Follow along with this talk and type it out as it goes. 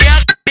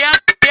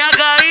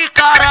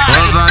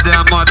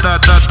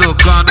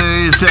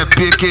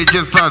Pique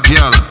de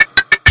favela,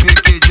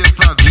 pique de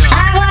favela.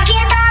 Água que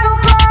tá no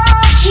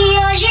pote,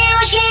 hoje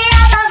os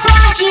cria tá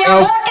forte.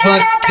 Eu vou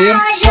ter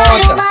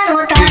trajando,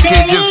 mano, tá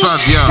feliz.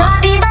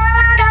 Sobe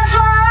balada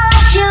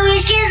forte, o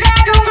uísque Zé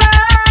do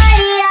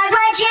gole.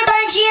 Água de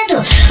bandido,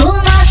 o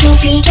nosso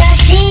pique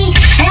assim.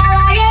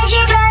 Ela rende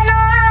pra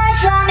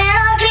nós, só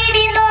menor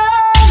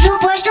criminoso.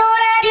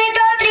 Postura de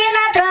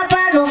doutrina,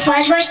 tropa do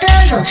faz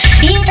gostoso.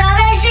 Então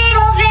vem se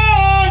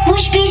envolver com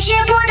os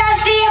pitbull da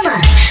firma.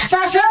 Só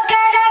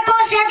socada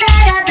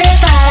concentrada,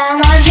 prepara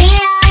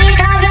novinha.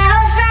 Então vem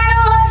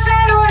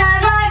roçando na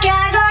Glock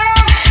agora.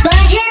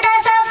 Bandida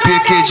safada,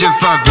 Pique de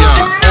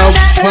favela. é o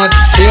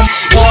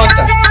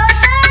Motta. Vem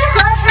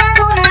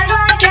roçando na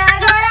Glock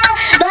agora.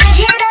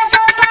 Bandida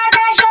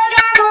safada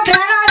jogando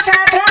pra nossa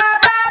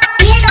tropa.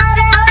 Então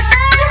vem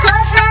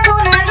roçando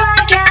na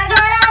Glock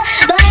agora.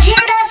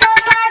 Bandida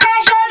safada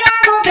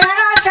jogando pra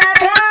nossa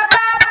tropa.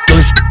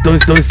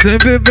 Tô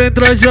sempre bem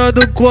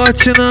trajado,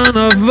 corte na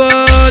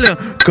navalha.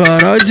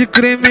 Cara de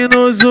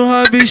criminoso,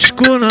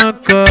 rabisco na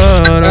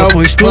cara.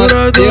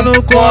 Posturado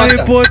no corre,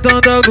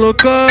 portando a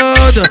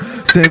glocada.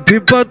 Sempre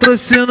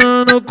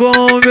patrocinando com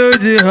o meu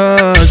de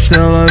raça.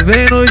 Ela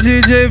vem no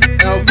DJ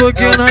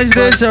porque nós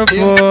deixa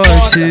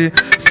forte.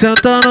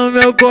 Senta no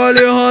meu colo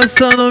e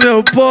roça no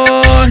meu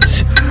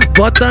porte.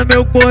 Bota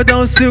meu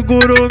cordão,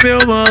 seguro meu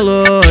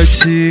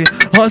malote.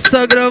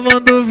 Roça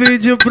gravando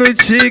vídeo pro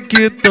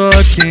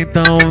TikTok.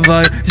 Então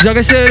vai,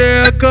 joga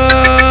xereca,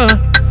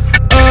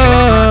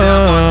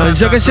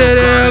 joga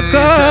xereca,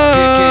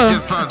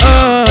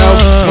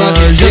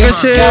 joga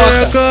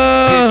xereca.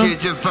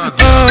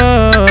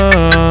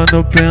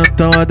 No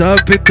pentão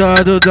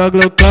adaptado da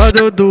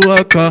glocada do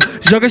AK.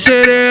 Joga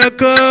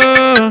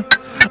xereca,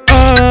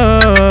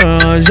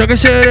 joga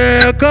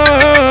xereca,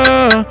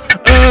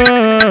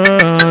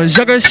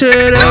 joga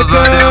xereca.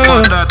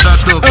 Motta tá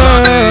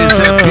tocando,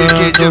 isso é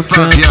pique de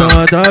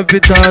favela.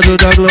 Adaptado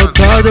da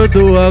glocada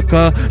do AK.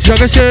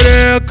 Joga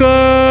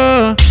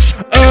xereca,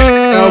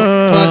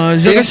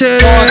 joga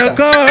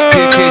xereca,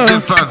 Pique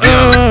de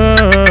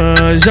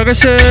favela. joga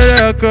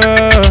xereca.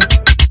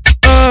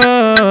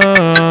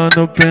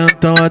 No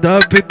pentão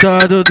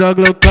adaptado da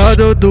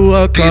glocada do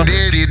AK.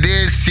 Se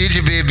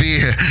decide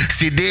beber,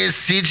 se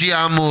decide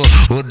amor.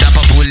 Ou dá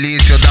pra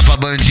polícia, ou dá pra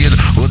bandido,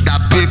 ou dá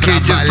pra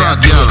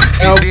trabalhador.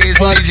 Se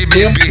decide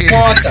beber,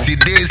 se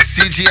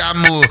decide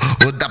amor.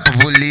 Ou dá pra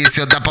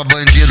polícia, ou dá pra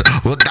bandido,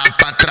 ou dá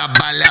pra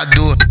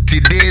trabalhador. Se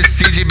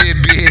decide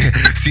beber,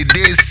 se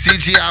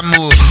decide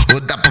amor. Ou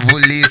dá pra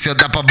polícia, ou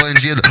dá pra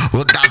bandido,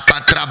 ou dá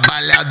pra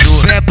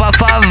trabalhador. Vem pra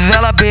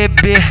favela,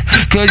 bebê,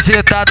 que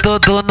hoje tá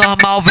tudo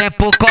normal. Vem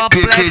pro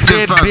complexo,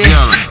 bebê,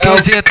 que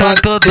hoje tá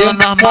tudo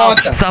normal.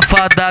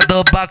 Safada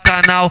do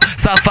bacanal,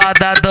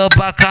 safada do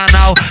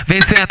bacanal.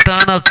 Vem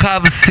sentando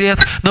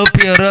cabeceta no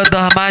peru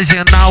do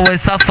marginal. Oi,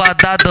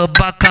 safada do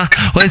bacanal,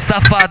 oi,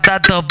 safada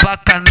do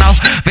bacanal.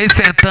 Vem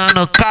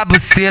sentando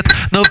cabeceta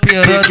no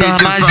peru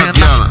do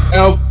marginal.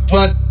 É o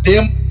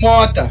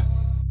Motta.